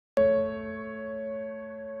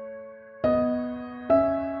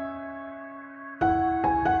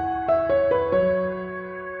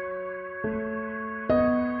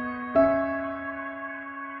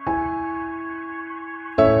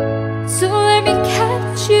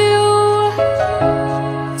catch you.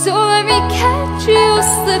 Don't let me catch you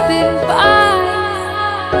slipping by.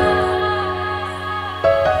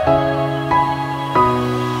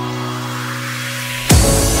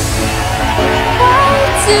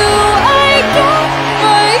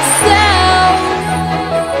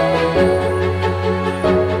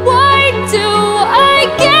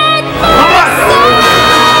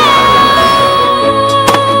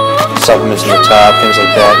 Supplements in the top, things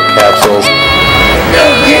like that, capsules.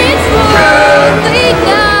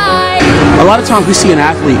 A lot of times we see an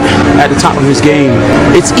athlete at the top of his game.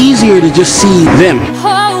 It's easier to just see them.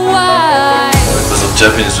 Because of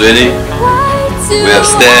Japanese ready, we have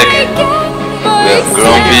steak, we have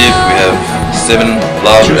ground beef, we have 7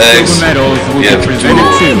 large eggs, we have 2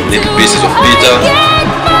 little pieces of pita,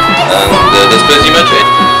 and that's pretty much it.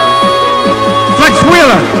 Flex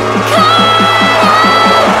Wheeler!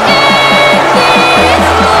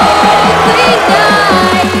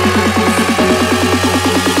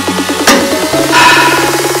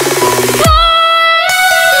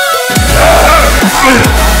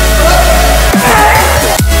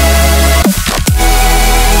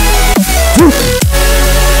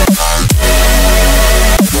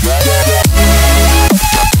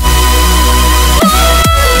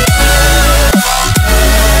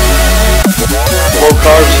 Low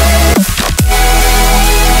carbs,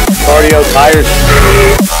 cardio, tires.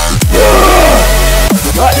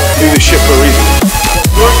 Do this shit for a reason.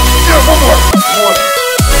 One more.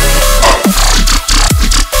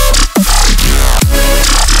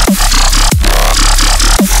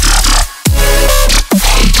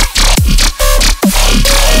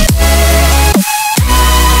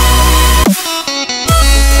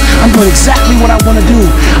 I'm doing exactly what I want to do.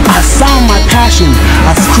 I found my passion.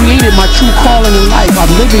 I've created my true calling in life.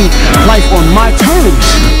 I'm living life on my terms.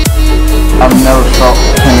 I've never felt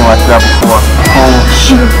pain like that before. Oh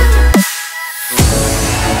shit.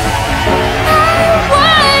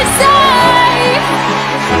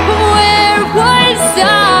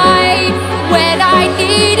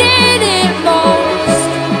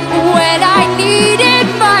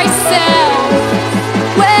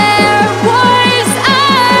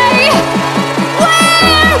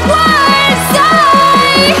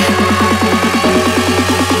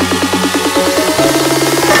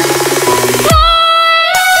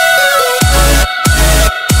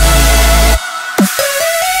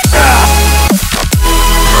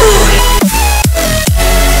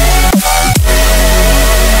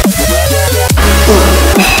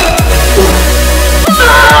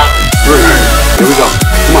 Here we go.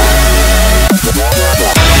 Come on.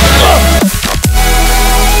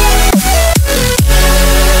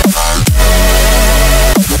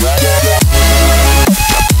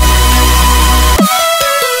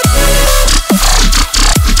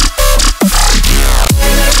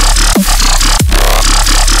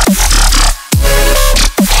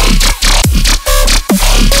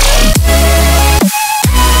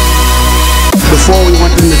 Before we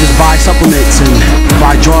want them to just buy supplements and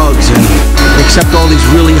buy drugs and accept all these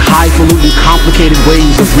really highfalutin, complicated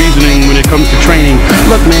ways of reasoning when it comes to training.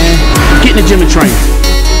 Look, man, get in the gym and train.